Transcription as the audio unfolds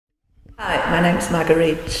Hi, my name's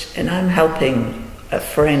Margarete and I'm helping a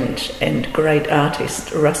friend and great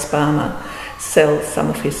artist, Russell Balmer, sell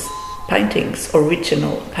some of his paintings,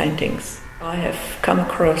 original paintings. I have come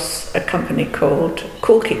across a company called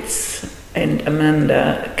Coolkids, and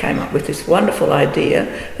Amanda came up with this wonderful idea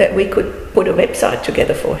that we could put a website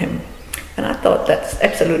together for him. And I thought that's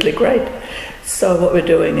absolutely great. So what we're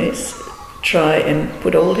doing is try and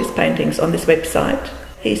put all his paintings on this website.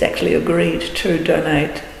 He's actually agreed to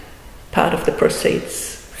donate part of the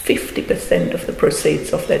proceeds, 50% of the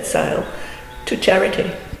proceeds of that sale, to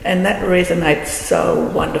charity. And that resonates so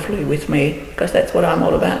wonderfully with me because that's what I'm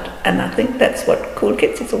all about. And I think that's what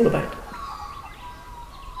Coolkids is all about.